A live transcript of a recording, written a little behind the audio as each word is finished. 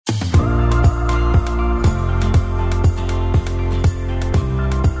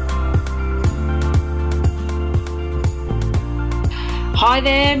Hi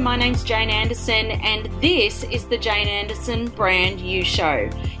there, my name's Jane Anderson and this is the Jane Anderson Brand You Show.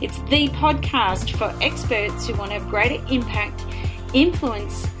 It's the podcast for experts who want to have greater impact,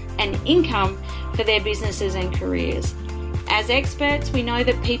 influence and income for their businesses and careers. As experts, we know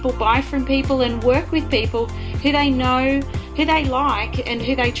that people buy from people and work with people who they know, who they like and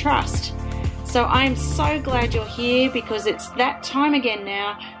who they trust. So I am so glad you're here because it's that time again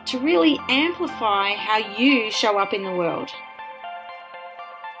now to really amplify how you show up in the world.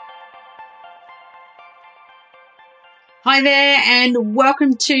 Hi there and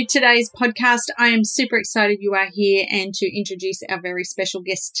welcome to today's podcast. I am super excited you are here and to introduce our very special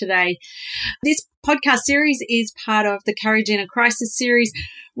guest today. This podcast series is part of the Courage in a Crisis series,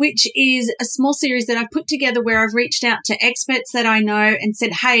 which is a small series that I've put together where I've reached out to experts that I know and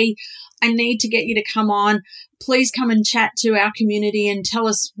said, hey, I need to get you to come on. Please come and chat to our community and tell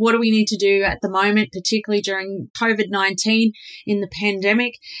us what do we need to do at the moment, particularly during COVID-19 in the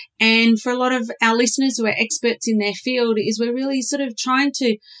pandemic. And for a lot of our listeners who are experts in their field is we're really sort of trying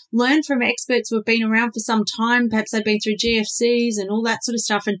to learn from experts who have been around for some time. Perhaps they've been through GFCs and all that sort of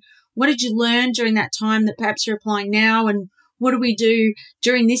stuff. And what did you learn during that time that perhaps you're applying now? And what do we do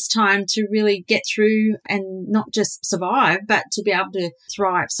during this time to really get through and not just survive, but to be able to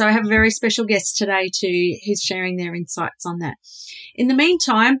thrive? So I have a very special guest today too, who's sharing their insights on that. In the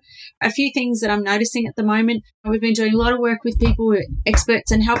meantime, a few things that I'm noticing at the moment. We've been doing a lot of work with people who are experts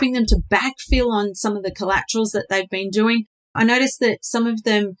and helping them to backfill on some of the collaterals that they've been doing. I noticed that some of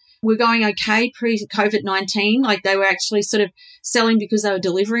them were going okay pre-COVID-19, like they were actually sort of selling because they were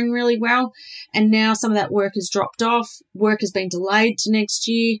delivering really well. And now some of that work has dropped off. Work has been delayed to next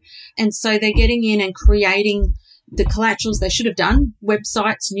year. And so they're getting in and creating the collaterals they should have done,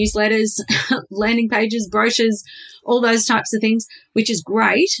 websites, newsletters, landing pages, brochures, all those types of things, which is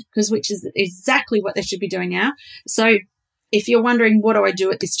great which is exactly what they should be doing now. So if you're wondering, what do I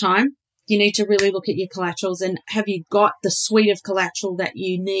do at this time? You need to really look at your collaterals and have you got the suite of collateral that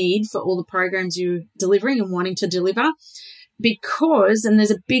you need for all the programs you're delivering and wanting to deliver? Because, and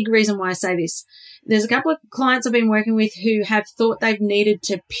there's a big reason why I say this, there's a couple of clients I've been working with who have thought they've needed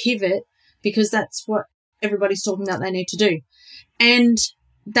to pivot because that's what everybody's talking about they need to do. And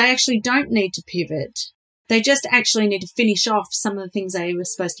they actually don't need to pivot. They just actually need to finish off some of the things they were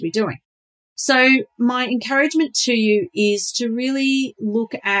supposed to be doing. So my encouragement to you is to really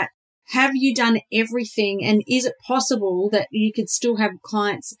look at, have you done everything? And is it possible that you could still have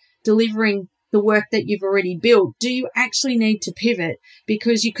clients delivering the work that you've already built? Do you actually need to pivot?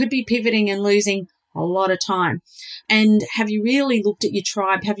 Because you could be pivoting and losing a lot of time. And have you really looked at your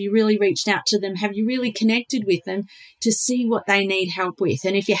tribe? Have you really reached out to them? Have you really connected with them to see what they need help with?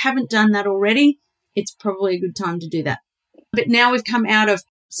 And if you haven't done that already, it's probably a good time to do that. But now we've come out of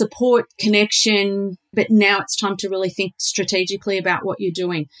support, connection, but now it's time to really think strategically about what you're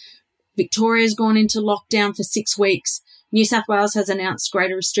doing. Victoria's gone into lockdown for 6 weeks. New South Wales has announced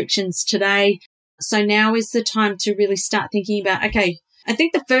greater restrictions today. So now is the time to really start thinking about, okay, I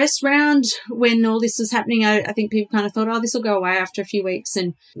think the first round when all this was happening, I think people kind of thought, oh, this will go away after a few weeks.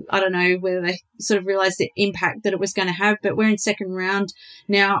 And I don't know whether they sort of realized the impact that it was going to have. But we're in second round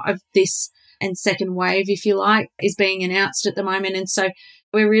now of this, and second wave, if you like, is being announced at the moment. And so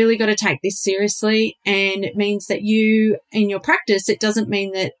we're really got to take this seriously. And it means that you, in your practice, it doesn't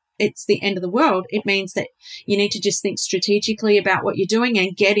mean that it's the end of the world. It means that you need to just think strategically about what you're doing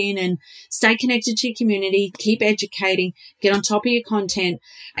and get in and stay connected to your community, keep educating, get on top of your content.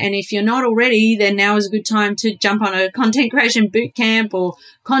 And if you're not already, then now is a good time to jump on a content creation boot camp or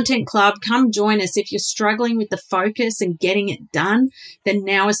content club. Come join us. If you're struggling with the focus and getting it done, then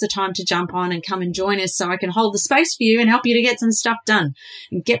now is the time to jump on and come and join us so I can hold the space for you and help you to get some stuff done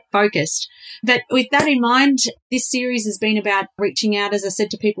and get focused. But with that in mind, this series has been about reaching out, as I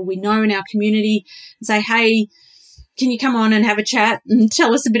said, to people we know in our community and say, hey, can you come on and have a chat and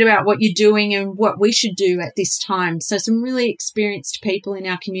tell us a bit about what you're doing and what we should do at this time? So some really experienced people in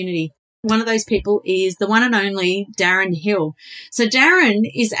our community. One of those people is the one and only Darren Hill. So Darren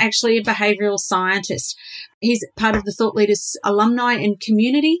is actually a behavioural scientist. He's part of the Thought Leaders alumni and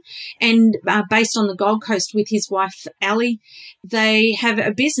community, and based on the Gold Coast with his wife, Ali. They have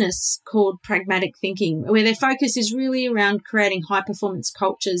a business called Pragmatic Thinking, where their focus is really around creating high-performance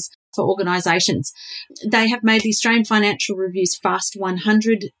cultures for organisations. They have made the Australian Financial Review's Fast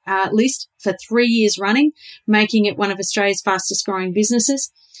 100 list for 3 years running, making it one of Australia's fastest-growing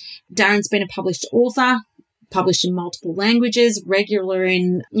businesses. Darren's been a published author, published in multiple languages, regular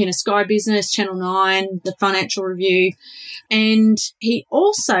in, Sky Business, Channel 9, the Financial Review. And he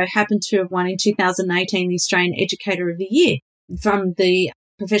also happened to have won in 2018 the Australian Educator of the Year from the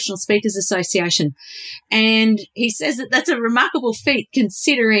Professional Speakers Association. And he says that that's a remarkable feat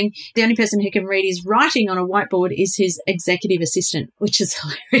considering the only person who can read his writing on a whiteboard is his executive assistant, which is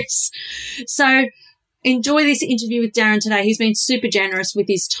hilarious. So enjoy this interview with Darren today. He's been super generous with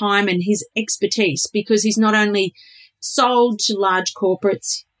his time and his expertise because he's not only sold to large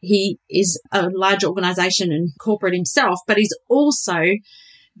corporates, he is a large organisation and corporate himself, but he's also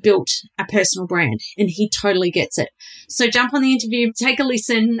built a personal brand and he totally gets it. So jump on the interview, take a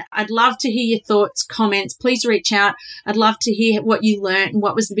listen. I'd love to hear your thoughts, comments. Please reach out. I'd love to hear what you learned and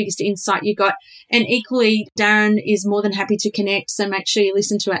what was the biggest insight you got. And equally, Darren is more than happy to connect. So make sure you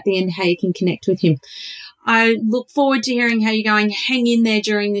listen to at the end how you can connect with him. I look forward to hearing how you're going. Hang in there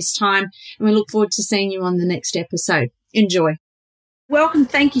during this time and we look forward to seeing you on the next episode. Enjoy. Welcome.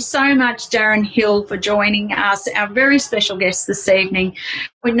 Thank you so much, Darren Hill, for joining us, our very special guest this evening.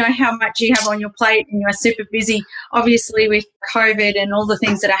 We know how much you have on your plate and you are super busy, obviously, with COVID and all the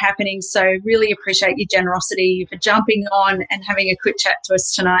things that are happening. So really appreciate your generosity for jumping on and having a quick chat to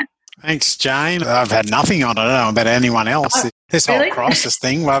us tonight. Thanks, Jane. I've had nothing on it. I don't know about anyone else. This whole crisis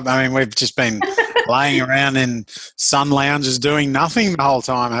thing, I mean, we've just been laying around in sun lounges doing nothing the whole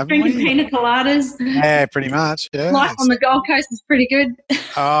time, haven't Drinking we? Pina coladas. Yeah, pretty much. Yeah. Life on the Gold Coast is pretty good.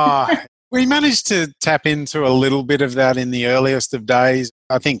 We managed to tap into a little bit of that in the earliest of days.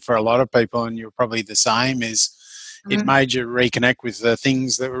 I think for a lot of people, and you're probably the same, is it made you reconnect with the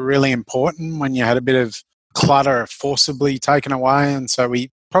things that were really important when you had a bit of clutter forcibly taken away. And so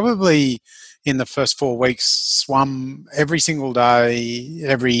we probably in the first 4 weeks swum every single day,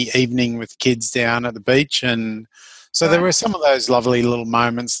 every evening with kids down at the beach. And so there were some of those lovely little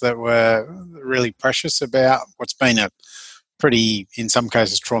moments that were really precious about what's been a pretty, in some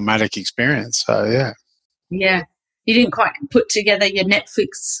cases, traumatic experience. So, yeah. Yeah. You didn't quite put together your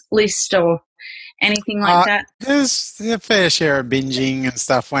Netflix list or anything like that? There's a fair share of binging and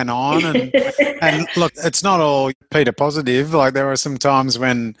stuff went on. And look, it's not all Peter positive. Like there were some times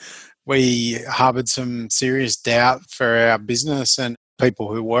when we harboured some serious doubt for our business and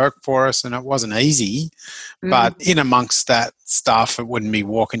people who work for us, and it wasn't easy. But in amongst that stuff, it wouldn't be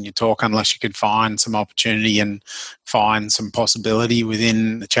walking your talk unless you could find some opportunity and find some possibility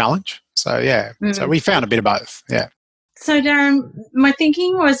within the challenge. So, yeah. So we found a bit of both, yeah. So, Darren, my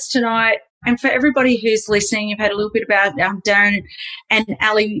thinking was tonight, and for everybody who's listening, you've had a little bit about Darren and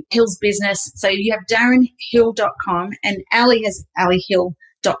Ali Hill's business. So you have darrenhill.com and Ali has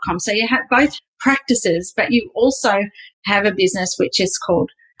alihill.com. So you have both practices, but you also have a business which is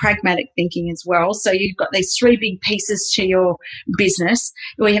called Pragmatic Thinking as well. So you've got these three big pieces to your business.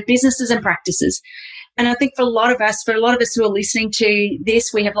 We have businesses and practices. And I think for a lot of us who are listening to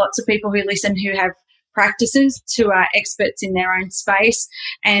this, we have lots of people who listen who have practices, who are experts in their own space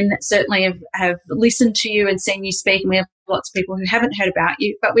and certainly have listened to you and seen you speak. And we have lots of people who haven't heard about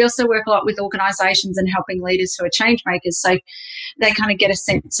you, but we also work a lot with organisations and helping leaders who are change makers. So they kind of get a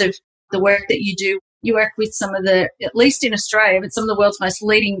sense of the work that you do. You work with some of the, at least in Australia, but some of the world's most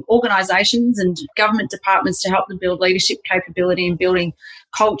leading organisations and government departments to help them build leadership capability and building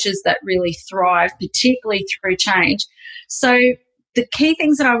cultures that really thrive, particularly through change. So the key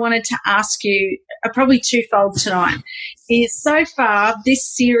things that I wanted to ask you are probably twofold tonight. Is so far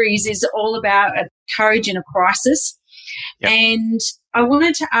this series is all about courage in a crisis. Yep. And I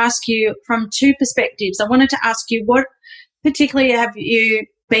wanted to ask you from two perspectives. I wanted to ask you what particularly have you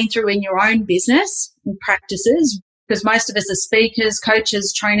been through in your own business and practices, because most of us are speakers,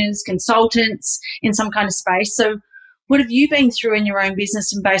 coaches, trainers, consultants in some kind of space. So what have you been through in your own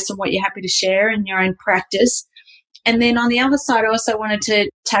business and based on what you're happy to share in your own practice? And then on the other side, I also wanted to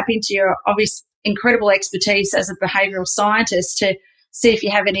tap into your obvious incredible expertise as a behavioural scientist to see if you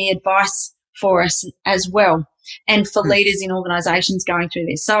have any advice for us as well and for leaders in organisations going through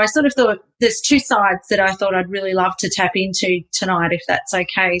this. So I sort of thought there's two sides that I thought I'd really love to tap into tonight, if that's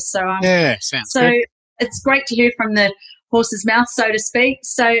okay. So yeah, sounds good. It's great to hear from the horse's mouth, so to speak.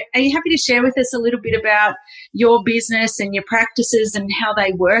 So are you happy to share with us a little bit about your business and your practices and how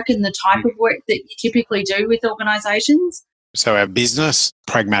they work and the type of work that you typically do with organisations? So our business,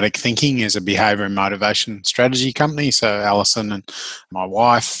 Pragmatic Thinking, is a behaviour and motivation strategy company. So Alison and my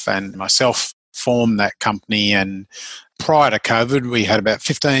wife and myself formed that company, and prior to COVID, we had about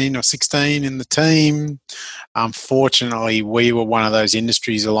 15 or 16 in the team. Unfortunately, we were one of those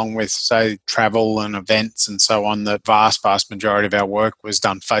industries, along with, say, travel and events and so on, the vast majority of our work was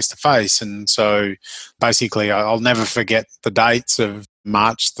done face-to-face. And so basically, I'll never forget the dates of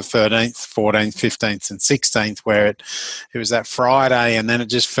March the 13th, 14th, 15th and 16th, where it was that Friday, and then it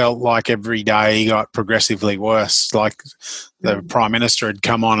just felt like every day got progressively worse. Like the Prime Minister had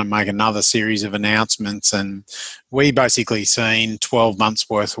come on and make another series of announcements, and we basically basically seen 12 months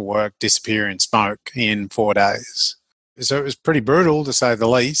worth of work disappear in smoke in 4 days. So it was pretty brutal, to say the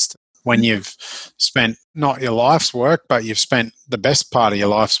least, when you've spent not your life's work, but you've spent the best part of your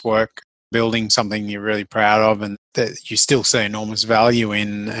life's work building something you're really proud of and that you still see enormous value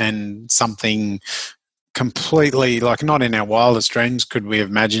in, and something completely, like, not in our wildest dreams could we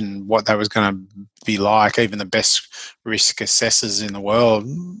imagine what that was going to be like. Even the best risk assessors in the world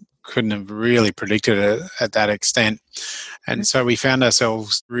couldn't have really predicted it at that extent. And so we found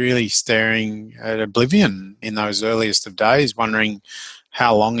ourselves really staring at oblivion in those earliest of days, wondering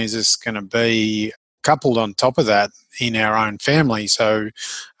how long is this going to be. Coupled on top of that, in our own family. So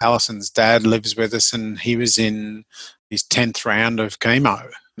Alison's dad lives with us, and he was in his 10th round of chemo.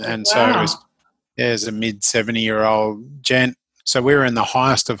 And so it was, as a mid-70-year-old gent. So we were in the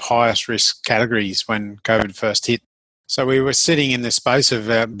highest of highest risk categories when COVID first hit. So we were sitting in this space of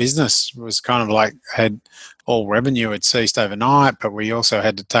our business was kind of like had all revenue had ceased overnight, but we also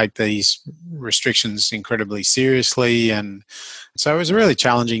had to take these restrictions incredibly seriously. And so it was a really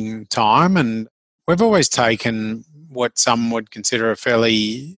challenging time. And we've always taken what some would consider a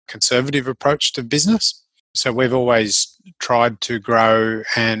fairly conservative approach to business. So we've always tried to grow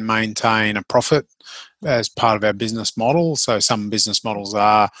and maintain a profit as part of our business model. So some business models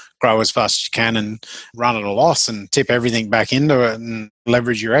are grow as fast as you can and run at a loss and tip everything back into it and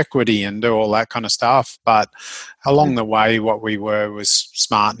leverage your equity and do all that kind of stuff. But along the way, what we were was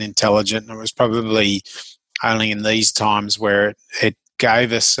smart and intelligent. And it was probably only in these times where it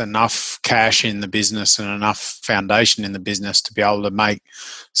gave us enough cash in the business and enough foundation in the business to be able to make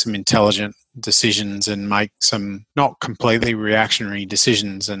some intelligent decisions and make some not completely reactionary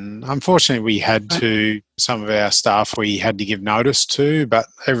decisions. And unfortunately, we had to, some of our staff we had to give notice to, but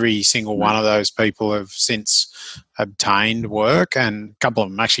every single one of those people have since obtained work, and a couple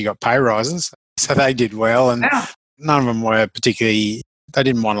of them actually got pay rises. So they did well, and none of them were particularly, they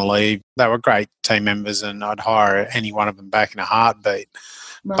didn't want to leave. They were great team members, and I'd hire any one of them back in a heartbeat.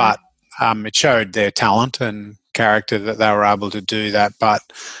 Right. But it showed their talent and character that they were able to do that. But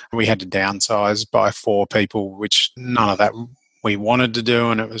we had to downsize by 4 people, which none of that we wanted to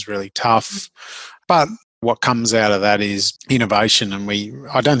do, and it was really tough. But what comes out of that is innovation, and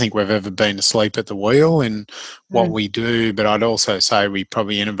I don't think we've ever been asleep at the wheel in what we do, but I'd also say we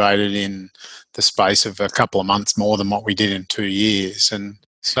probably innovated in the space of a couple of months more than what we did in 2 years. And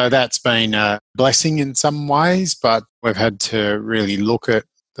so that's been a blessing in some ways, but we've had to really look at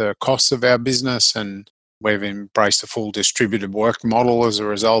the costs of our business, and we've embraced a full distributed work model as a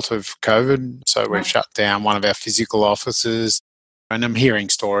result of COVID. So we've shut down one of our physical offices, and I'm hearing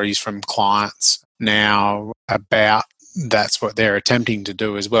stories from clients now about that's what they're attempting to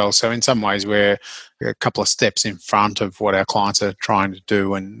do as well. So in some ways, we're a couple of steps in front of what our clients are trying to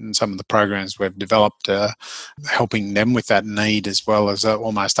do, and some of the programs we've developed are helping them with that need, as well as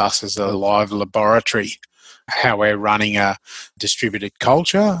almost us as a live laboratory, how we're running a distributed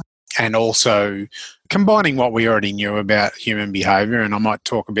culture, and also combining what we already knew about human behaviour. And I might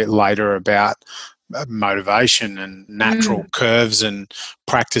talk a bit later about motivation and natural curves and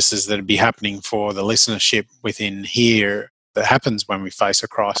practices that would be happening for the listenership within here that happens when we face a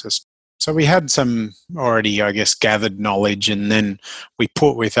crisis. So we had some already, I guess, gathered knowledge, and then we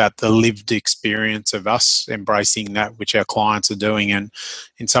put with that the lived experience of us embracing that which our clients are doing. And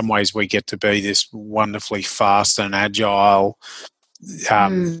in some ways we get to be this wonderfully fast and agile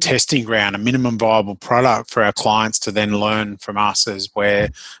testing ground, a minimum viable product for our clients to then learn from us as we're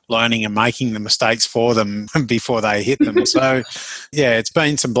learning and making the mistakes for them before they hit them. So, yeah, it's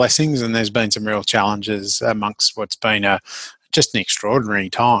been some blessings, and there's been some real challenges amongst what's been just an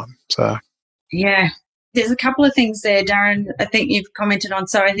extraordinary time. So, yeah, there's a couple of things there, Darren, I think you've commented on.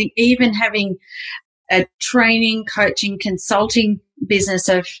 So I think even having a training, coaching, consulting business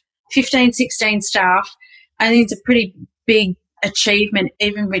of 15, 16 staff, I think it's a pretty big achievement,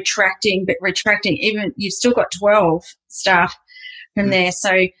 even retracting, even you've still got 12 staff from there.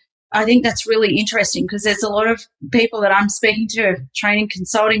 So I think that's really interesting, because there's a lot of people that I'm speaking to, training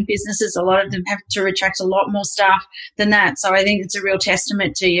consulting businesses, a lot of them have to retract a lot more staff than that. So I think it's a real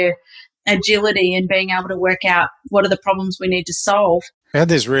testament to your agility and being able to work out what are the problems we need to solve. We had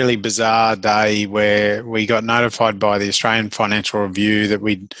this really bizarre day where we got notified by the Australian Financial Review that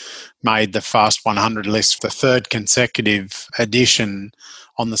we'd made the Fast 100 list for the 3rd consecutive edition.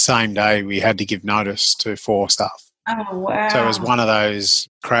 On the same day, we had to give notice to 4 staff. Oh, wow. So it was one of those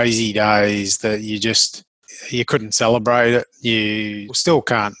crazy days that you couldn't celebrate it. You still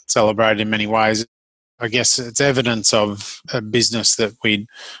can't celebrate it in many ways. I guess it's evidence of a business that we'd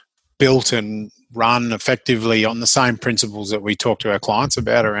built and run effectively on the same principles that we talk to our clients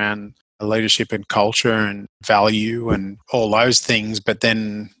about around leadership and culture and value and all those things. But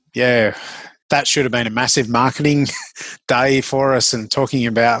then, yeah, that should have been a massive marketing day for us and talking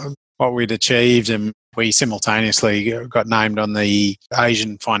about what we'd achieved. And we simultaneously got named on the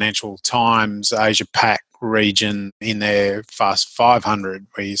Asian Financial Times Asia Pac region in their Fast 500.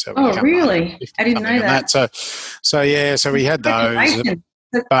 Oh, really? I didn't know that. So we had those.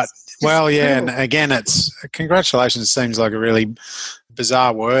 But, well, yeah, and again, it's congratulations seems like a really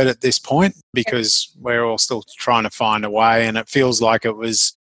bizarre word at this point because we're all still trying to find a way, and it feels like it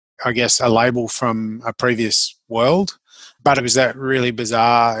was, I guess, a label from a previous world. But it was that really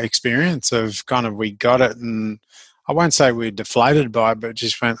bizarre experience of kind of we got it, and I won't say we were deflated by it, but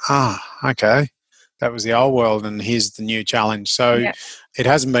just went, okay, that was the old world, and here's the new challenge. So It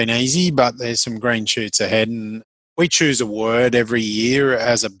hasn't been easy, but there's some green shoots ahead, and we choose a word every year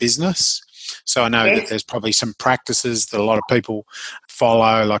as a business. So I know that there's probably some practices that a lot of people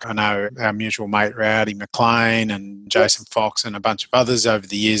follow. Like I know our mutual mate Rowdy McLean and Jason Fox and a bunch of others over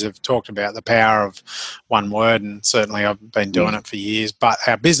the years have talked about the power of one word, and certainly I've been doing it for years. But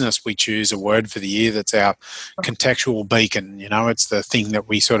our business, we choose a word for the year that's our contextual beacon. You know, it's the thing that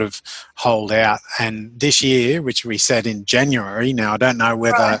we sort of hold out. And this year, which we said in January, now I don't know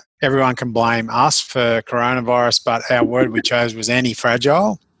whether everyone can blame us for coronavirus, but our word we chose was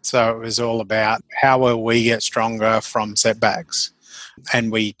anti-fragile. So it was all about how will we get stronger from setbacks.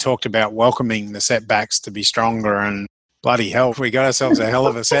 And we talked about welcoming the setbacks to be stronger, and bloody hell, we got ourselves a hell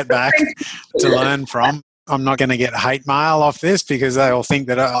of a setback to learn from. I'm not going to get hate mail off this because they all think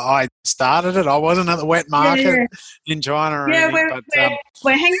that I started it. I wasn't at the wet market in China.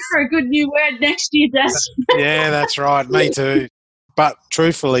 We're hanging for a good new word next year, Des. Yeah, that's right. Me too. But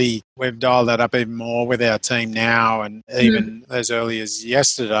truthfully, we've dialed that up even more with our team now, and even as early as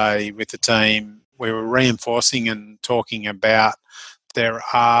yesterday with the team, we were reinforcing and talking about there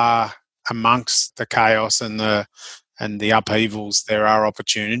are, amongst the chaos and the upheavals, there are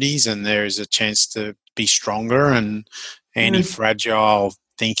opportunities, and there is a chance to be stronger. And anti-fragile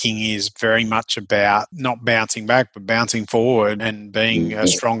thinking is very much about not bouncing back, but bouncing forward and being a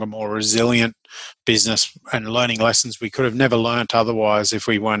stronger, more resilient business and learning lessons we could have never learnt otherwise if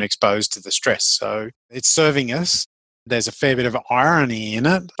we weren't exposed to the stress. So it's serving us. There's a fair bit of irony in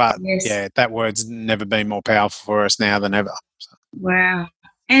it, but that word's never been more powerful for us now than ever. So. Wow.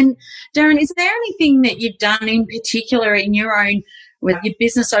 And Darren, is there anything that you've done in particular in your own, with your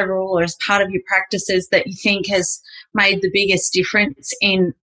business overall or as part of your practices that you think has made the biggest difference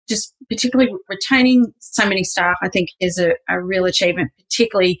in just particularly retaining so many staff? I think is a real achievement,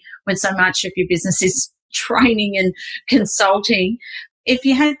 particularly when so much of your business is training and consulting. If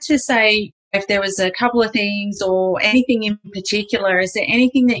you had to say, if there was a couple of things or anything in particular, is there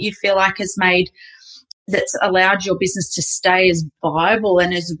anything that you feel like that's allowed your business to stay as viable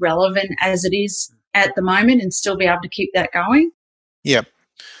and as relevant as it is at the moment and still be able to keep that going? Yeah,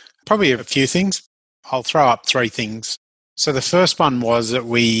 probably a few things. I'll throw up three things. So the first one was that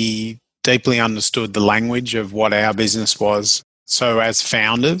we deeply understood the language of what our business was. So as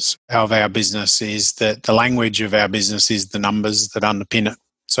founders of our business is that the language of our business is the numbers that underpin it.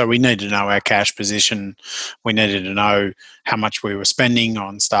 So we needed to know our cash position. We needed to know how much we were spending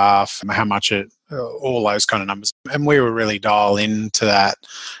on staff, how much all those kind of numbers. And we were really dialed into that.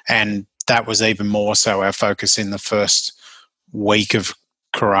 And that was even more so our focus in the first week of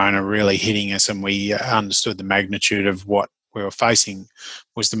Corona really hitting us, and we understood the magnitude of what we were facing,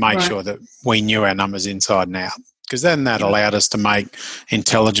 was to make sure that we knew our numbers inside and out. Because then that allowed us to make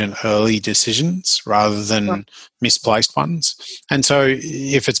intelligent early decisions rather than misplaced ones. And so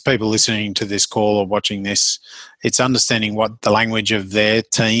if it's people listening to this call or watching this, it's understanding what the language of their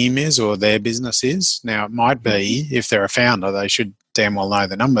team is or their business is. Now, it might be, if they're a founder, they should damn well know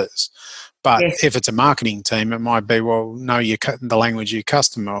the numbers. But if it's a marketing team, it might be, well, know the language of your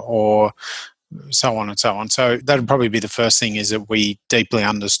customer, or so on and so on. So that would probably be the first thing, is that we deeply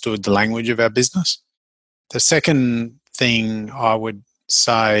understood the language of our business. The second thing I would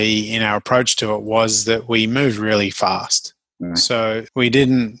say in our approach to it was that we moved really fast. Right. So we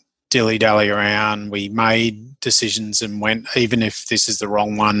didn't dilly-dally around. We made decisions and went, even if this is the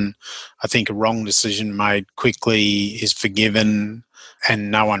wrong one, I think a wrong decision made quickly is forgiven,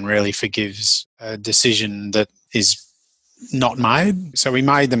 and no one really forgives a decision that is not made. So we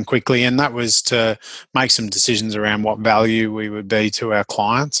made them quickly, and that was to make some decisions around what value we would be to our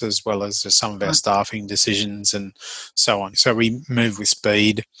clients, as well as some of our staffing decisions and so on. So we moved with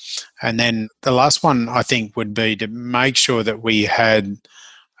speed. And then the last one, I think, would be to make sure that we had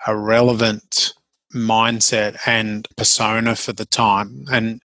a relevant mindset and persona for the time.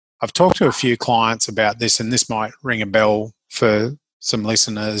 And I've talked to a few clients about this, and this might ring a bell for some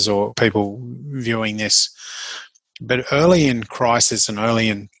listeners or people viewing this, but early in crisis and early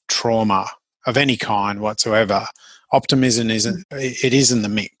in trauma of any kind whatsoever, optimism is in the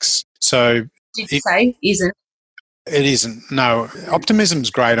mix. So Did you say isn't? It isn't. No,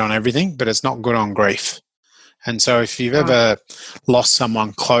 optimism's great on everything, but it's not good on grief. And so if you've ever lost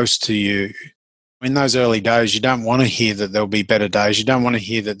someone close to you, in those early days, you don't want to hear that there'll be better days. You don't want to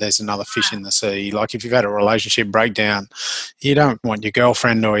hear that there's another fish in the sea. Like if you've had a relationship breakdown, you don't want your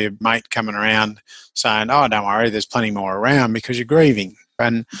girlfriend or your mate coming around saying, oh, don't worry, there's plenty more around, because you're grieving.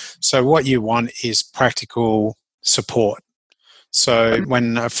 And so what you want is practical support. So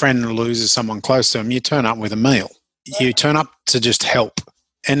when a friend loses someone close to them, you turn up with a meal. You turn up to just help.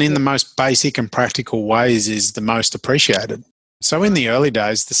 And in the most basic and practical ways is the most appreciated. So in the early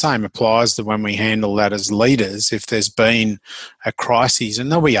days, the same applies to when we handle that as leaders. If there's been a crisis,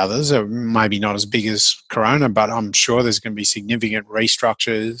 and there'll be others, or maybe not as big as Corona, but I'm sure there's going to be significant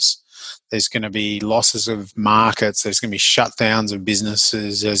restructures. There's going to be losses of markets. There's going to be shutdowns of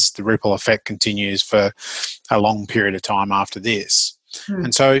businesses as the ripple effect continues for a long period of time after this.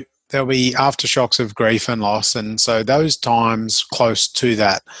 And so there'll be aftershocks of grief and loss. And so those times close to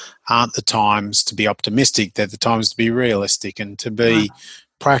that aren't the times to be optimistic. They're the times to be realistic and to be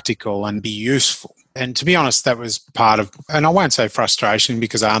practical and be useful. And to be honest, that was part of, and I won't say frustration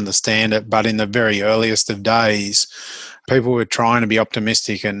because I understand it, but in the very earliest of days, people were trying to be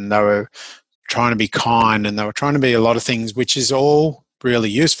optimistic and they were trying to be kind and they were trying to be a lot of things, which is all really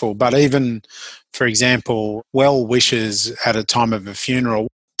useful. But even, for example, well wishes at a time of a funeral,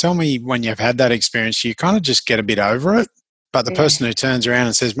 tell me when you've had that experience, you kind of just get a bit over it. But the person who turns around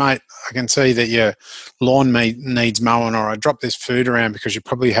and says, mate, I can see that your lawn needs mowing, or I dropped this food around because you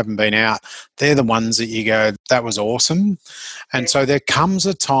probably haven't been out, they're the ones that you go, that was awesome. And so there comes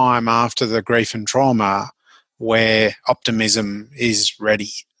a time after the grief and trauma where optimism is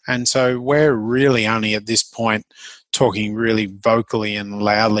ready. And so we're really only at this point talking really vocally and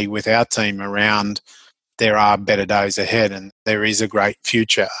loudly with our team around there are better days ahead and there is a great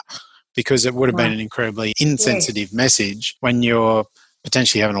future, because it would have been an incredibly insensitive message when you're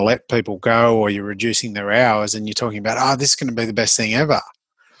potentially having to let people go or you're reducing their hours and you're talking about, oh, this is going to be the best thing ever.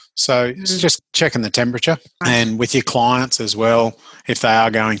 So it's just checking the temperature and with your clients as well, if they are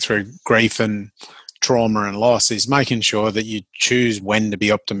going through grief and trauma and loss, is making sure that you choose when to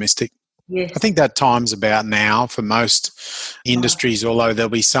be optimistic. Yes. I think that time's about now for most industries, although there'll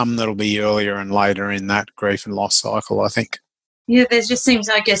be some that'll be earlier and later in that grief and loss cycle, I think. Yeah, there just seems,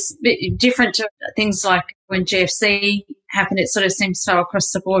 I guess, a bit different to things like when GFC happened. It sort of seems so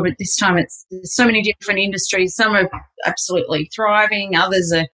across the board, but this time it's so many different industries. Some are absolutely thriving,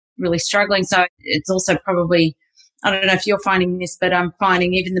 others are really struggling. So it's also probably, I don't know if you're finding this, but I'm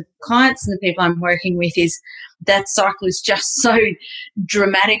finding even the clients and the people I'm working with is that cycle is just so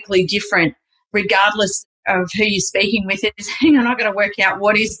dramatically different, regardless of who you're speaking with. Is, hang on, I've got to work out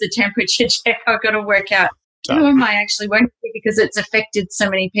what is the temperature check. I've got to work out who am I actually working with, because it's affected so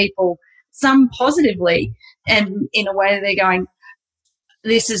many people, some positively, and in a way they're going,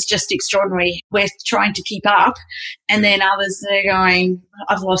 this is just extraordinary. We're trying to keep up. And then others, they're going,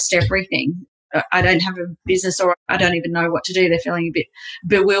 I've lost everything. I don't have a business, or I don't even know what to do. They're feeling a bit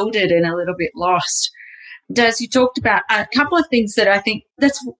bewildered and a little bit lost. Des, you talked about a couple of things that I think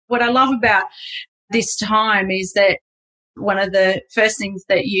that's what I love about this time is that one of the first things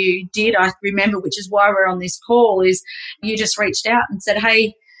that you did, I remember, which is why we're on this call, is you just reached out and said,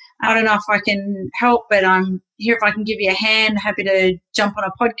 hey, I don't know if I can help, but I'm here if I can give you a hand, happy to jump on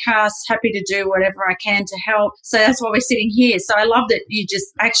a podcast, happy to do whatever I can to help. So that's why we're sitting here. So I love that you just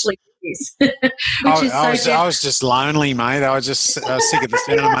actually did this. I was just lonely, mate. I was sick of the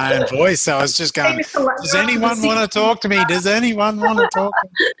sound of my own voice. So I was just going, does anyone want to talk to me? Does anyone want to talk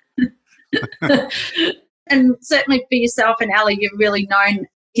to me? And certainly for yourself and Ali, you're really known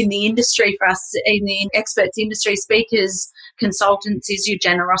in the industry for us, in the experts industry, speakers, consultants, is your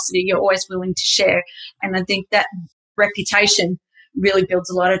generosity. You're always willing to share. And I think that reputation really builds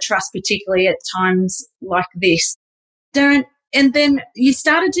a lot of trust, particularly at times like this. Darren, and then you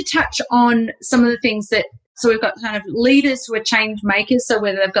started to touch on some of the things that, so we've got kind of leaders who are change makers, so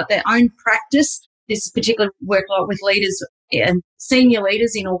whether they've got their own practice, this particular work a lot with leaders and senior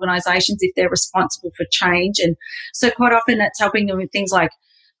leaders in organisations if they're responsible for change. And so quite often that's helping them with things like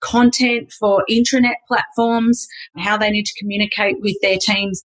content for intranet platforms, how they need to communicate with their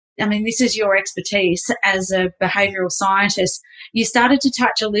teams. I mean, this is your expertise as a behavioural scientist. You started to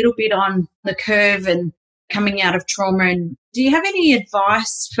touch a little bit on the curve and coming out of trauma. And do you have any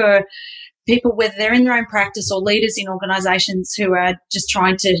advice for people, whether they're in their own practice or leaders in organisations who are just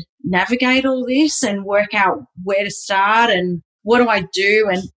trying to navigate all this and work out where to start and what do I do?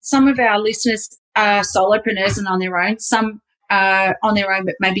 And some of our listeners are solopreneurs and on their own. Some are on their own,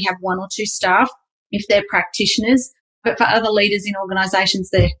 but maybe have one or two staff if they're practitioners. But for other leaders in organisations,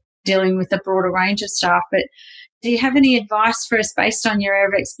 they're dealing with a broader range of staff. But do you have any advice for us based on your area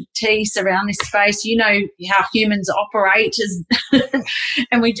of expertise around this space? You know how humans operate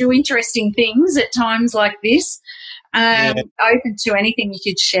and we do interesting things at times like this. Open to anything you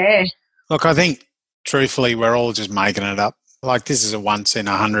could share. Look, I think truthfully, we're all just making it up. Like, this is a once in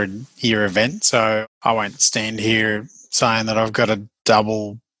 100-year event. So I won't stand here saying that I've got a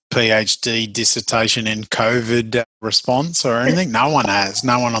double PhD dissertation in COVID response or anything. No one has.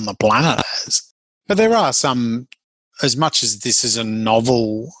 No one on the planet has. But there are some, as much as this is a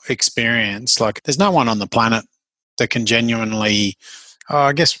novel experience, like there's no one on the planet that can genuinely,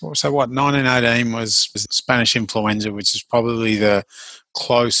 I guess, so what, 1918 was Spanish influenza, which is probably the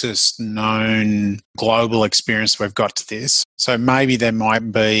closest known global experience we've got to this. So maybe there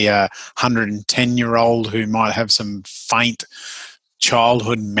might be a 110-year-old who might have some faint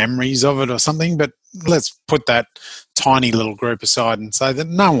childhood memories of it or something, but let's put that tiny little group aside and say that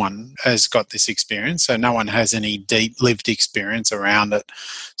no one has got this experience, so no one has any deep lived experience around it.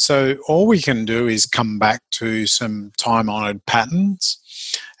 So all we can do is come back to some time-honoured patterns,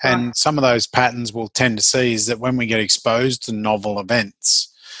 and some of those patterns we'll tend to see is that when we get exposed to novel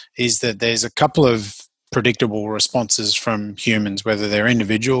events, is that there's a couple of predictable responses from humans, whether they're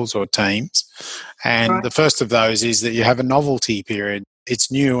individuals or teams. And the first of those is that you have a novelty period. It's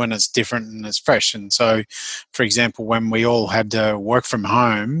new and it's different and it's fresh. And so, for example, when we all had to work from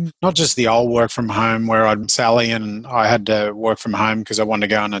home, not just the old work from home where I'm Sally and I had to work from home because I wanted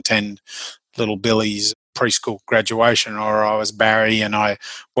to go and attend little Billy's preschool graduation, or I was Barry and I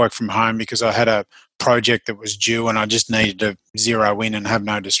worked from home because I had a project that was due and I just needed to zero in and have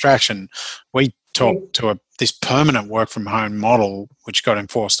no distraction. We talked to this permanent work from home model, which got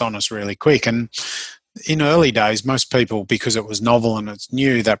enforced on us really quick. And in early days, most people, because it was novel and it's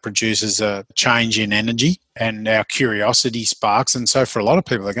new, that produces a change in energy and our curiosity sparks. And so for a lot of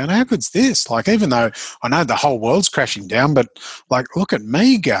people, they're going, how good's this? Like, even though I know the whole world's crashing down, but like, look at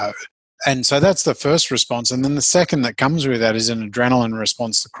me go. And so that's the first response. And then the second that comes with that is an adrenaline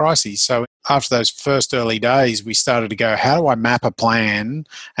response to crises. So after those first early days, we started to go, how do I map a plan?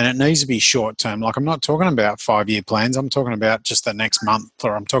 And it needs to be short term. Like, I'm not talking about 5-year plans. I'm talking about just the next month,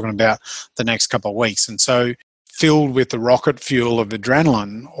 or I'm talking about the next couple of weeks. And so filled with the rocket fuel of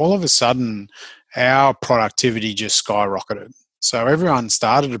adrenaline, all of a sudden our productivity just skyrocketed. So everyone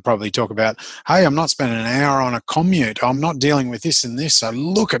started to probably talk about, hey, I'm not spending an hour on a commute. I'm not dealing with this and this. So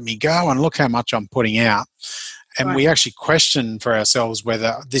look at me go and look how much I'm putting out. And we actually question for ourselves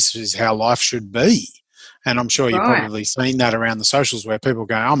whether this is how life should be. And I'm sure you've probably seen that around the socials where people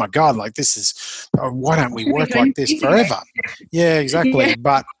go, oh my God, like this is, why don't we work like this forever? Yeah, exactly. Yeah.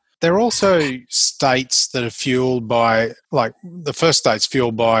 But there are also states that are fueled by, like the first state's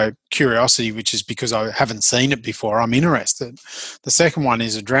fueled by curiosity, which is because I haven't seen it before, I'm interested. The second one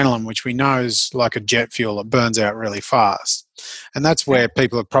is adrenaline, which we know is like a jet fuel. It burns out really fast. And that's where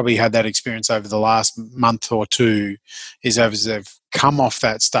people have probably had that experience over the last month or two, is as they've come off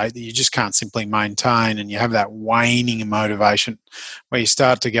that state that you just can't simply maintain, and you have that waning motivation where you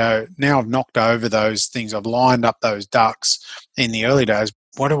start to go, now I've knocked over those things, I've lined up those ducks in the early days.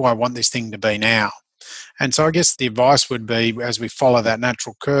 What do I want this thing to be now? And so I guess the advice would be, as we follow that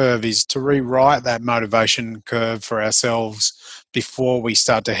natural curve, is to rewrite that motivation curve for ourselves before we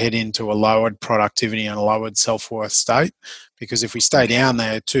start to head into a lowered productivity and a lowered self-worth state. Because if we stay down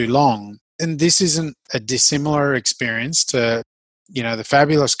there too long, and this isn't a dissimilar experience to, you know, the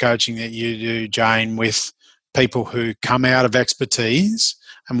fabulous coaching that you do, Jane, with people who come out of expertise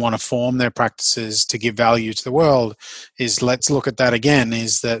and want to form their practices to give value to the world, is let's look at that again,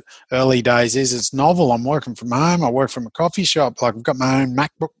 is that early days is it's novel. I'm working from home. I work from a coffee shop. Like, I've got my own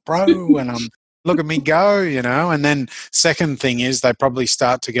MacBook Pro and I'm look at me go, you know. And then second thing is they probably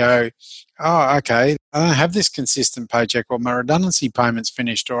start to go, oh, okay, I don't have this consistent paycheck, or my redundancy payment's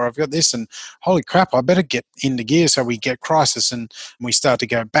finished, or I've got this, and holy crap, I better get into gear. So we get crisis and we start to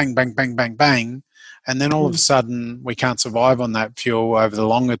go bang, bang, bang, bang, bang. And then all of a sudden we can't survive on that fuel over the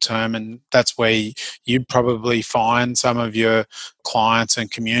longer term. And that's where you'd probably find some of your clients and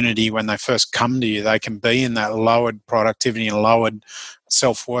community, when they first come to you, they can be in that lowered productivity and lowered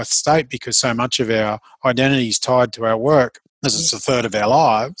self-worth state, because so much of our identity is tied to our work, as it's a third of our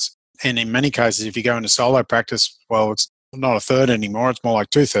lives. And in many cases, if you go into solo practice, well, it's not a third anymore, it's more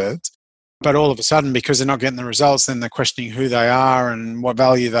like 2/3. But all of a sudden, because they're not getting the results, then they're questioning who they are and what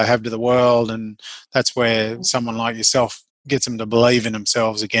value they have to the world. And that's where someone like yourself gets them to believe in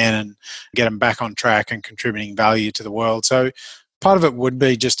themselves again and get them back on track and contributing value to the world. So part of it would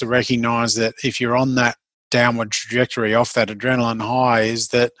be just to recognise that if you're on that downward trajectory off that adrenaline high, is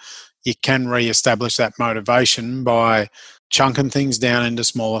that you can re-establish that motivation by chunking things down into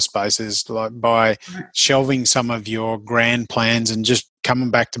smaller spaces, like by shelving some of your grand plans and just coming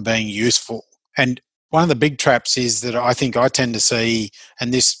back to being useful. And one of the big traps is that I think I tend to see,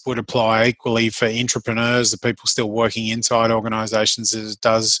 and this would apply equally for entrepreneurs, the people still working inside organisations, as it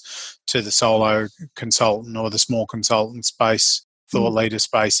does to the solo consultant or the small consultant space, thought leader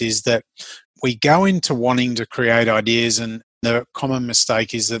space, is that we go into wanting to create ideas, and the common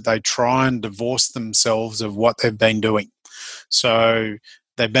mistake is that they try and divorce themselves of what they've been doing. So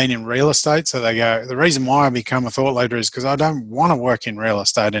they've been in real estate, so they go, the reason why I become a thought leader is because I don't want to work in real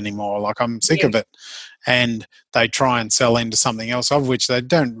estate anymore. Like, I'm sick of it. And they try and sell into something else of which they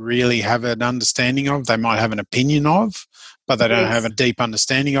don't really have an understanding of. They might have an opinion of, but they don't have a deep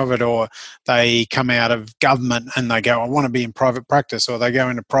understanding of it. Or they come out of government and they go, I want to be in private practice. Or they go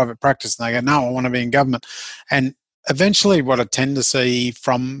into private practice and they go, no, I want to be in government. And eventually what I tend to see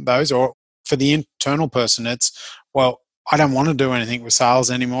from those, or for the internal person, it's, well, I don't want to do anything with sales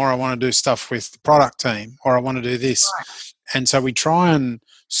anymore. I want to do stuff with the product team, or I want to do this. And so we try and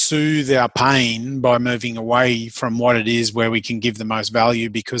soothe our pain by moving away from what it is where we can give the most value,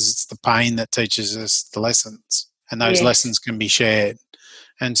 because it's the pain that teaches us the lessons, and those lessons can be shared.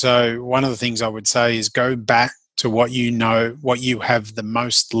 And so one of the things I would say is go back to what you know, what you have the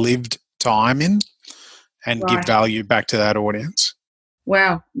most lived time in, and give value back to that audience.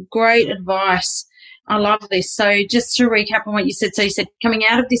 Wow, great advice. I love this. So just to recap on what you said, so you said coming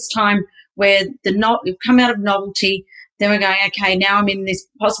out of this time where we've come out of novelty, then we're going, okay, now I'm in this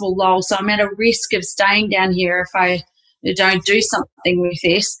possible lull, so I'm at a risk of staying down here if I don't do something with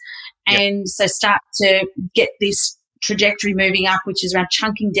this. And so start to get this trajectory moving up, which is around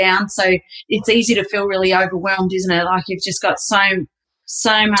chunking down. So it's easy to feel really overwhelmed, isn't it? Like you've just got so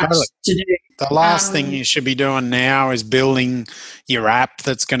much to do. The last thing you should be doing now is building your app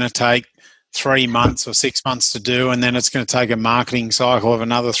that's going to take 3 months or 6 months to do, and then it's going to take a marketing cycle of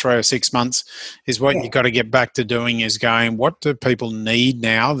another 3 or 6 months. Is what you've got to get back to doing is going, what do people need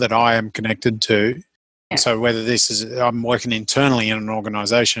now that I am connected to? So whether this is, I'm working internally in an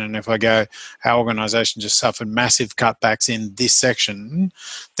organisation, and if I go, our organisation just suffered massive cutbacks in this section,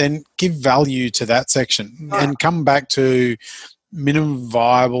 then give value to that section and come back to minimum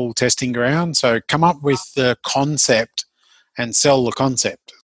viable testing ground. So come up with the concept and sell the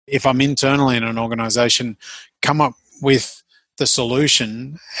concept. If I'm internally in an organisation, come up with the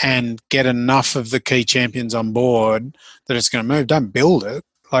solution and get enough of the key champions on board that it's going to move. Don't build it.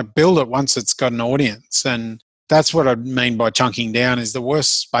 Like, build it once it's got an audience. And that's what I mean by chunking down. Is the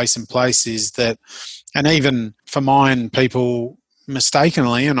worst space and place is that, and even for mine, people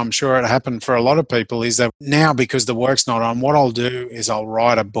mistakenly, and I'm sure it happened for a lot of people, is that now because the work's not on, what I'll do is I'll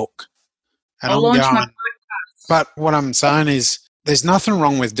write a book. And I'll launch my podcast. But what I'm saying is, there's nothing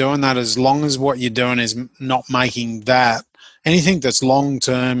wrong with doing that as long as what you're doing is not making that anything that's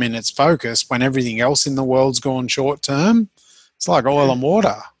long-term in its focus when everything else in the world's gone short-term. It's like oil and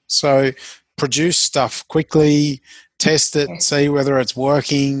water. So produce stuff quickly, test it, see whether it's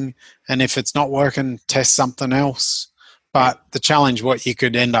working, and if it's not working, test something else. But the challenge, what you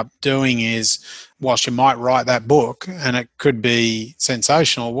could end up doing is, whilst you might write that book and it could be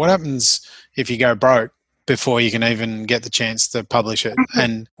sensational, what happens if you go broke before you can even get the chance to publish it?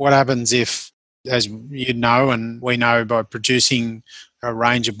 And what happens if, as you know and we know by producing a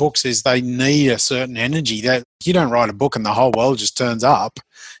range of books, is they need a certain energy. That you don't write a book and the whole world just turns up.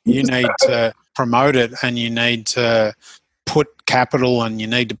 You need to promote it, and you need to put capital and you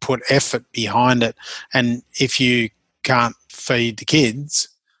need to put effort behind it. And if you can't feed the kids,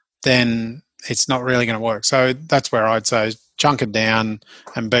 then it's not really going to work. So that's where I'd say chunk it down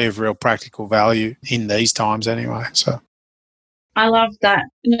and be of real practical value in these times anyway. So I love that.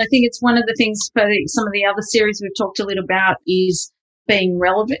 And I think it's one of the things for some of the other series we've talked a little about is being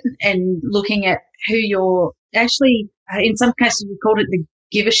relevant and looking at who you're actually, in some cases we called it the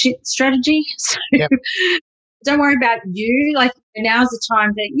give a shit strategy. So don't worry about you. Like, now's the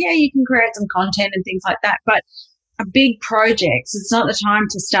time that, you can create some content and things like that, but big projects, it's not the time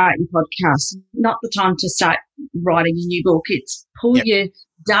to start your podcast, not the time to start writing a new book. It's pull your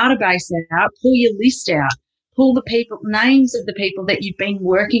database out, pull your list out, pull the people, names of the people that you've been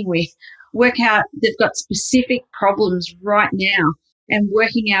working with, work out they've got specific problems right now, and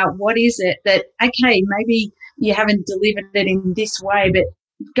working out what is it that, okay, maybe you haven't delivered it in this way, but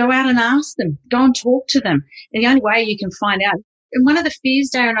go out and ask them, go and talk to them. And the only way you can find out, And one of the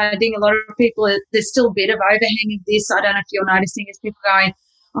fears, Darren, I think a lot of people, there's still a bit of overhang of this. I don't know if you're noticing, is people going,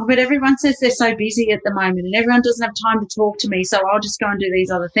 oh, but everyone says they're so busy at the moment and everyone doesn't have time to talk to me, so I'll just go and do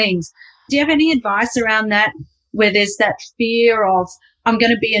these other things. Do you have any advice around that, where there's that fear of, I'm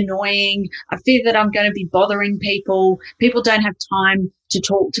going to be annoying, I fear that I'm going to be bothering people, people don't have time to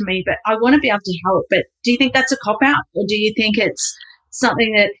talk to me, but I want to be able to help. But do you think that's a cop-out, or do you think it's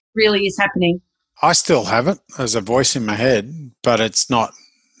something that really is happening? I still have it as a voice in my head, but it's not,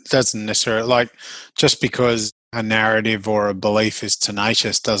 doesn't necessarily, like, just because a narrative or a belief is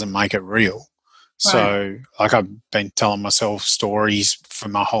tenacious doesn't make it real. So, like, I've been telling myself stories for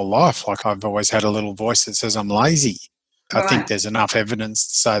my whole life. Like, I've always had a little voice that says I'm lazy. I think there's enough evidence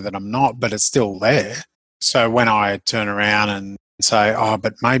to say that I'm not, but it's still there. So when I turn around and say, oh,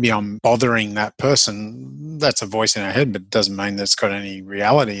 but maybe I'm bothering that person, that's a voice in our head, but it doesn't mean that it's got any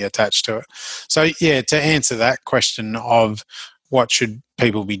reality attached to it. So, yeah, to answer that question of what should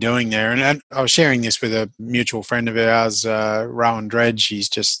people be doing there, and I was sharing this with a mutual friend of ours, Rowan Dredge. He's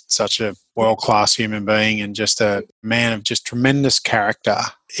just such a world-class human being and just a man of just tremendous character.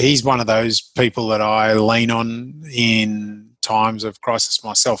 He's one of those people that I lean on in times of crisis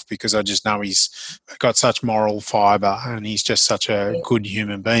myself, because I just know he's got such moral fibre and he's just such a good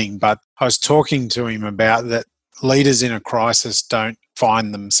human being. But I was talking to him about that leaders in a crisis don't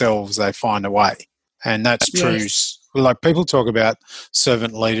find themselves, they find a way. And that's true. Like, people talk about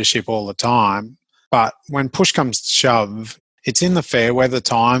servant leadership all the time, but when push comes to shove, it's in the fair weather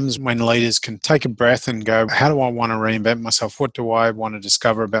times when leaders can take a breath and go, how do I want to reinvent myself? What do I want to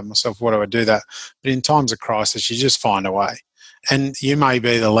discover about myself? What do I do that? But in times of crisis, you just find a way. And you may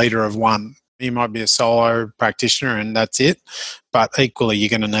be the leader of one. You might be a solo practitioner and that's it. But equally, you're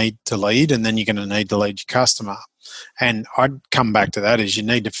going to need to lead, and then you're going to need to lead your customer. And I'd come back to that, is you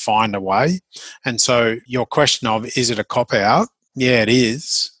need to find a way. And so your question of, is it a cop-out? Yeah, it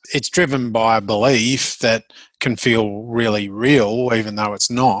is. It's driven by a belief that can feel really real, even though it's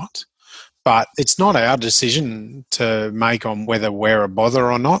not. But it's not our decision to make on whether we're a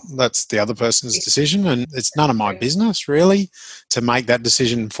bother or not. That's the other person's decision, and it's none of my business, really, to make that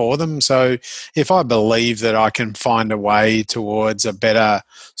decision for them. So if I believe that I can find a way towards a better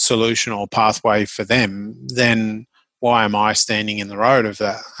solution or pathway for them, then why am I standing in the road of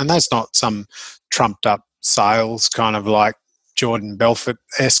that? And that's not some trumped up sales kind of like Jordan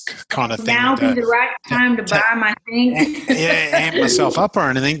Belfort-esque kind of thing. Now be the right time to buy my thing. Amp myself up or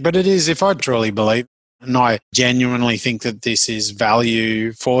anything. But it is, if I truly believe and I genuinely think that this is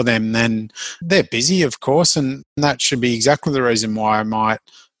value for them, then they're busy, of course, and that should be exactly the reason why I might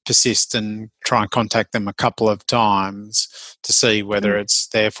persist and try and contact them a couple of times to see whether it's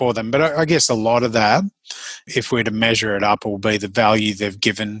there for them. But I guess a lot of that, if we're to measure it up, will be the value they've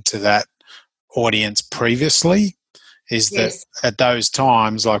given to that audience previously. Is that at those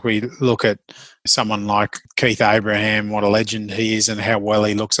times, like we look at someone like Keith Abraham, what a legend he is and how well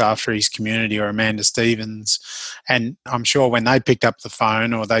he looks after his community, or Amanda Stevens. And I'm sure when they picked up the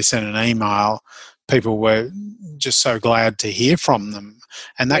phone or they sent an email, people were just so glad to hear from them.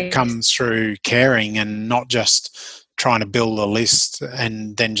 And that comes through caring and not just trying to build a list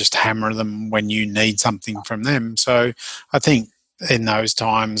and then just hammer them when you need something from them. So I think in those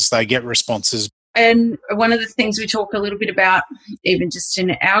times they get responses. And one of the things we talk a little bit about, even just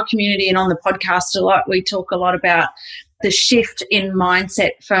in our community and on the podcast a lot, we talk a lot about the shift in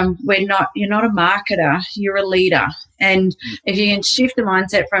mindset from you're not a marketer, you're a leader. And if you can shift the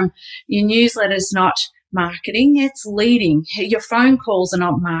mindset from your newsletter's not marketing, it's leading. Your phone calls are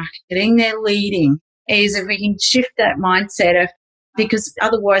not marketing, they're leading. Is if we can shift that mindset of, because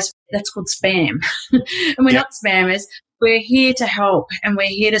otherwise that's called spam. And we're not spammers. We're here to help and we're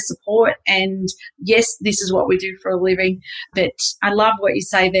here to support. And yes, this is what we do for a living. But I love what you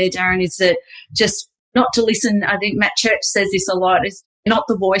say there, Darren, is that just not to listen. I think Matt Church says this a lot, is not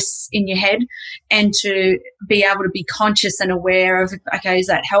the voice in your head, and to be able to be conscious and aware of, okay, is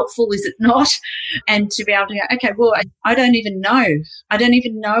that helpful? Is it not? And to be able to go, okay, well, I don't even know. I don't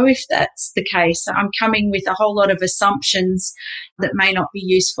even know if that's the case. I'm coming with a whole lot of assumptions that may not be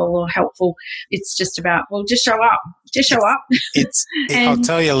useful or helpful. It's just about, well, just show up. Just show up. I'll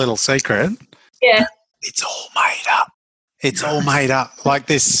tell you a little secret. Yeah. It's all made up. It's all made up. Like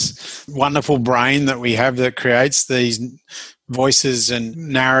this wonderful brain that we have that creates these voices and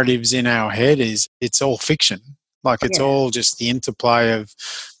narratives in our head, it's all fiction. Like it's all just the interplay of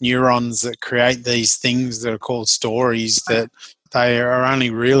neurons that create these things that are called stories, that they are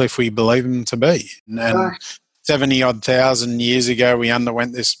only real if we believe them to be. And 70-odd thousand years ago, we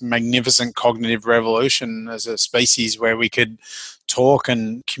underwent this magnificent cognitive revolution as a species where we could talk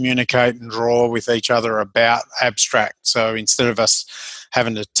and communicate and draw with each other about abstract. So instead of us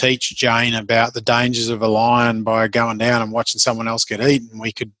having to teach Jane about the dangers of a lion by going down and watching someone else get eaten,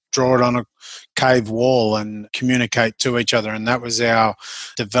 we could draw it on a cave wall and communicate to each other. And that was our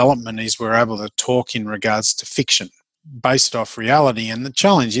development, is we're able to talk in regards to fiction based off reality. And the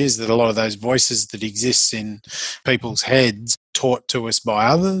challenge is that a lot of those voices that exist in people's heads taught to us by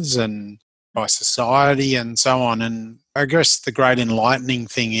others and by society and so on. And I guess the great enlightening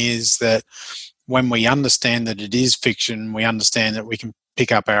thing is that when we understand that it is fiction, we understand that we can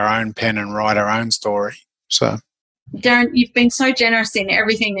pick up our own pen and write our own story. So, Darren, you've been so generous in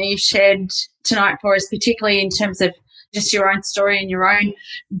everything that you've shared tonight for us, particularly in terms of just your own story and your own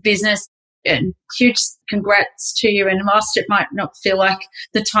business. And huge congrats to you. And whilst it might not feel like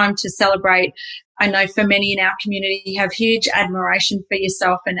the time to celebrate, I know for many in our community have huge admiration for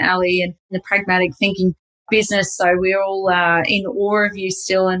yourself and Ali and the pragmatic thinking business. So we're all in awe of you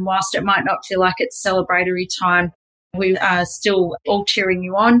still. And whilst it might not feel like it's celebratory time, we are still all cheering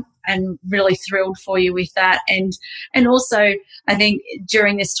you on and really thrilled for you with that. And also, I think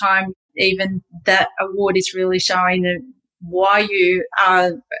during this time, even that award is really showing that why you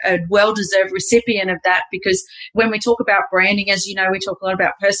are a well-deserved recipient of that, because when we talk about branding, as you know, we talk a lot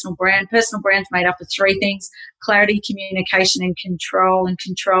about personal brand. Personal brand's made up of three things: clarity, communication, and control. And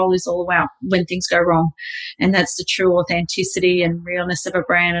control is all about when things go wrong. And that's the true authenticity and realness of a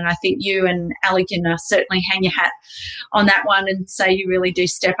brand. And I think you and Ali can certainly hang your hat on that one and say you really do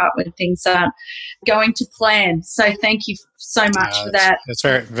step up when things aren't going to plan. So thank you so much for that. That's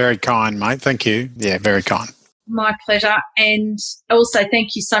very, very kind, mate. Thank you. Yeah, very kind. My pleasure. And also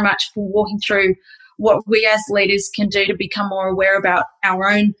thank you so much for walking through what we as leaders can do to become more aware about our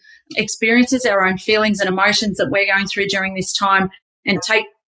own experiences, our own feelings and emotions that we're going through during this time, and take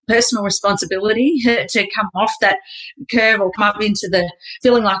personal responsibility to come off that curve or come up into the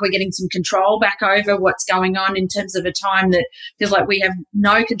feeling like we're getting some control back over what's going on in terms of a time that feels like we have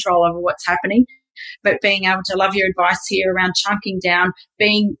no control over what's happening. But being able to love your advice here around chunking down,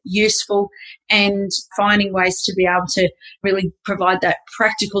 being useful and finding ways to be able to really provide that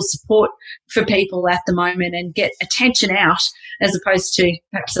practical support for people at the moment and get attention out as opposed to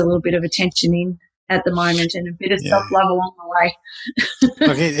perhaps a little bit of attention in at the moment and a bit of self-love along the way.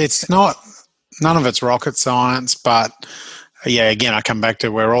 Look, it's not, none of it's rocket science, but yeah, again, I come back to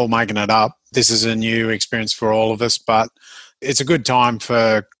we're all making it up. This is a new experience for all of us, but it's a good time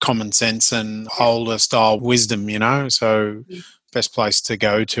for common sense and older style wisdom, you know. So best place to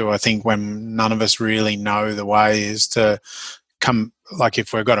go to, I think, when none of us really know the way, is to come, like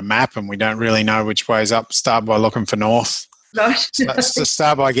if we've got a map and we don't really know which way's up, start by looking for north. Right. So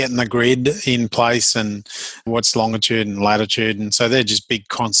start by getting the grid in place and what's longitude and latitude. And so they're just big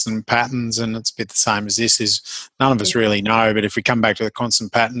constant patterns, and it's a bit the same as this is. None of us really know, but if we come back to the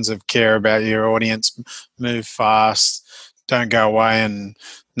constant patterns of care about your audience, move fast, don't go away and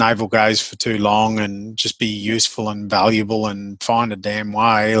navel gaze for too long, and just be useful and valuable and find a damn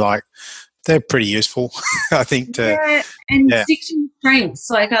way, like they're pretty useful, I think. Stick to strengths.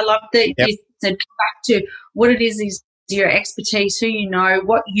 Like I love that you said, come back to what it is your expertise, who you know,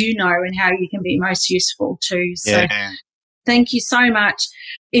 what you know, and how you can be most useful too. So thank you so much.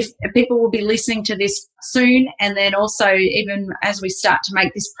 If people will be listening to this soon, and then also even as we start to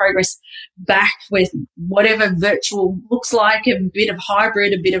make this progress back with whatever virtual looks like, a bit of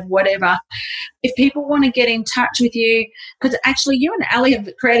hybrid, a bit of whatever, if people want to get in touch with you, because actually you and Ali have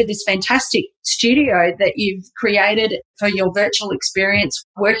created this fantastic studio that you've created for your virtual experience,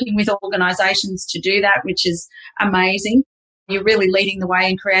 working with organisations to do that, which is amazing. You're really leading the way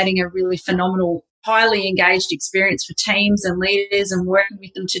and creating a really phenomenal, highly engaged experience for teams and leaders and working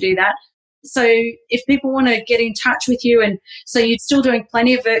with them to do that. So if people want to get in touch with you, and so you're still doing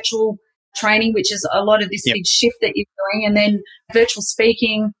plenty of virtual training, which is a lot of this big shift that you're doing, and then virtual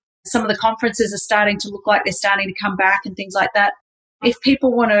speaking, some of the conferences are starting to look like they're starting to come back and things like that. If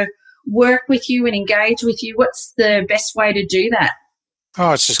people want to work with you and engage with you, what's the best way to do that?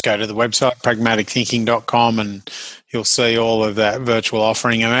 Oh, it's just go to the website, pragmatichthinking.com, and you'll see all of that virtual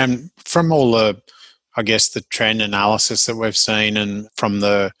offering. And from all the, I guess, the trend analysis that we've seen, and from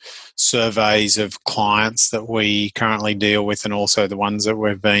the surveys of clients that we currently deal with, and also the ones that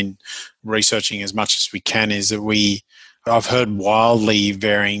we've been researching as much as we can, is that I've heard wildly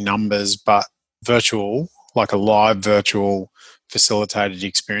varying numbers, but virtual, like a live virtual facilitated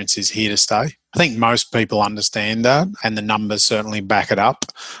experience, is here to stay. I think most people understand that, and the numbers certainly back it up.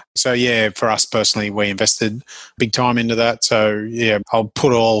 So, yeah, for us personally, we invested big time into that. So, yeah, I'll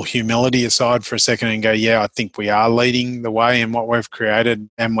put all humility aside for a second and go, yeah, I think we are leading the way in what we've created,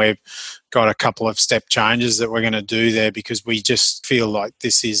 and we've got a couple of step changes that we're going to do there because we just feel like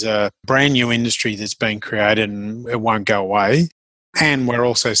this is a brand new industry that's been created and it won't go away. And we're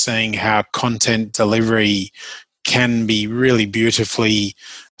also seeing how content delivery can be really beautifully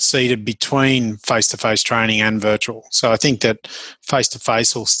seated between face-to-face training and virtual. So I think that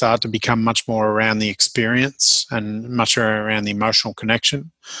face-to-face will start to become much more around the experience and much around the emotional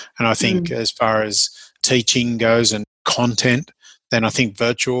connection. And I think as far as teaching goes and content, then I think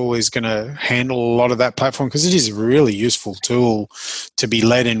virtual is going to handle a lot of that platform because it is a really useful tool to be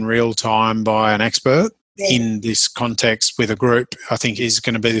led in real time by an expert in this context with a group. I think is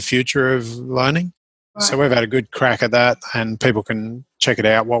going to be the future of learning. Right. So we've had a good crack at that, and people can check it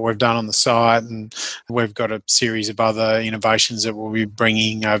out, what we've done on the site, and we've got a series of other innovations that we'll be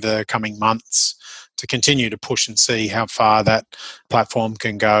bringing over the coming months to continue to push and see how far that platform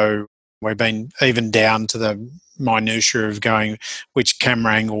can go. We've been even down to the minutiae of going which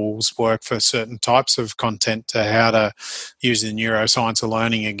camera angles work for certain types of content to how to use the neuroscience of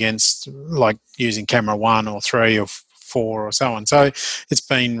learning against like using camera 1 or 3 or 4 or so on. So it's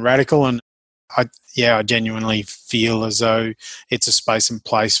been radical, and I genuinely feel as though it's a space and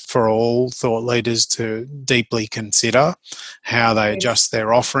place for all thought leaders to deeply consider how they adjust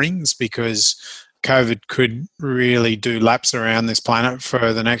their offerings, because COVID could really do laps around this planet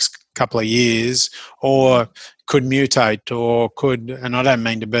for the next couple of years, or could mutate, or could, and I don't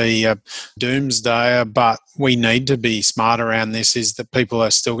mean to be a doomsdayer, but we need to be smart around this, is that people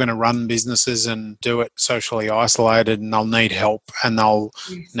are still going to run businesses and do it socially isolated, and they'll need help and they'll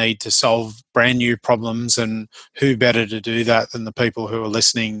need to solve brand new problems, and who better to do that than the people who are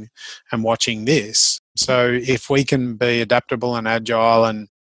listening and watching this? So if we can be adaptable and agile and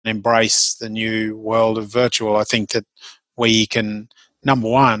embrace the new world of virtual, I think that we can, number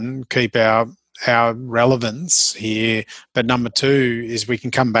one, keep our relevance here, but number two is we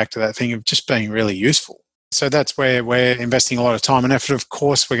can come back to that thing of just being really useful. So that's where we're investing a lot of time and effort. Of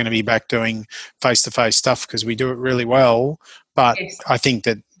course, we're going to be back doing face-to-face stuff because we do it really well, but I think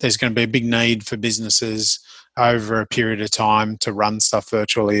that there's going to be a big need for businesses over a period of time to run stuff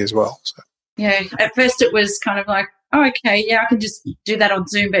virtually as well. So. Yeah, at first it was kind of like, oh, okay, yeah, I can just do that on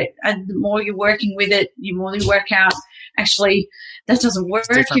Zoom, but the more you're working with it, the more you work out, actually, that doesn't work.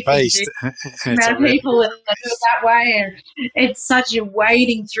 It's a different beast. Amount of people and do it that way, and it's such a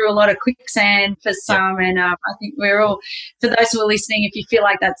wading through a lot of quicksand for some, and I think we're all, for those who are listening, if you feel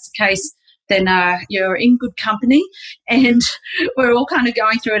like that's the case, then you're in good company, and we're all kind of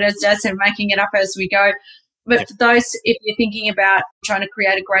going through it, as Dad said, making it up as we go. But for those, if you're thinking about trying to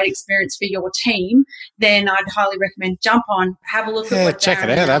create a great experience for your team, then I'd highly recommend jump on, have a look at what check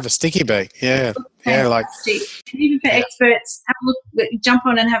it out, have a sticky beak. Like even for experts, have a look, jump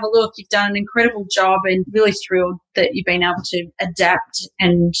on and have a look. You've done an incredible job, and really thrilled that you've been able to adapt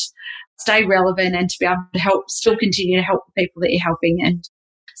and stay relevant and to be able to still continue to help the people that you're helping. And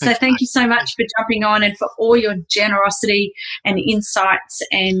so thank you so much for jumping on and for all your generosity and insights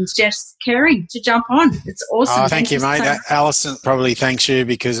and just caring to jump on. It's awesome. Oh, thank you, mate. So Alison probably thanks you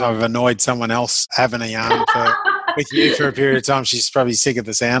because I've annoyed someone else having a yarn with you for a period of time. She's probably sick of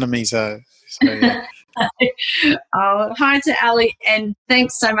the sound of me. So yeah. Hi to Ali, and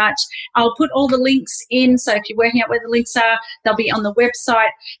thanks so much. I'll put all the links in, so if you're working out where the links are, they'll be on the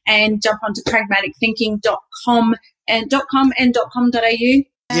website, and jump onto pragmaticthinking.com and .com.au.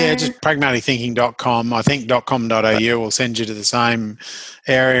 Yeah, just pragmaticthinking.com. I think .com.au will send you to the same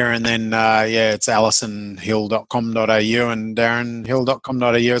area, and then it's alisonhill.com.au and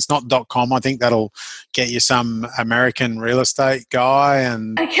darrenhill.com.au. It's not .com. I think that'll get you some American real estate guy,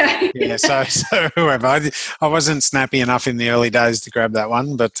 and so whoever. I wasn't snappy enough in the early days to grab that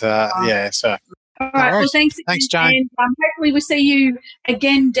one, but so. All right. Well, thanks, Jane. And hopefully we'll see you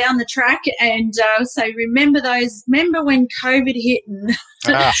again down the track. And so remember when COVID hit.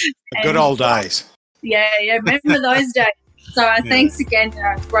 The good old days. Yeah. Remember those days. So thanks again.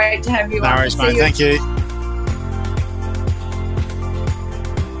 Great to have you on. No worries, mate. Thank you.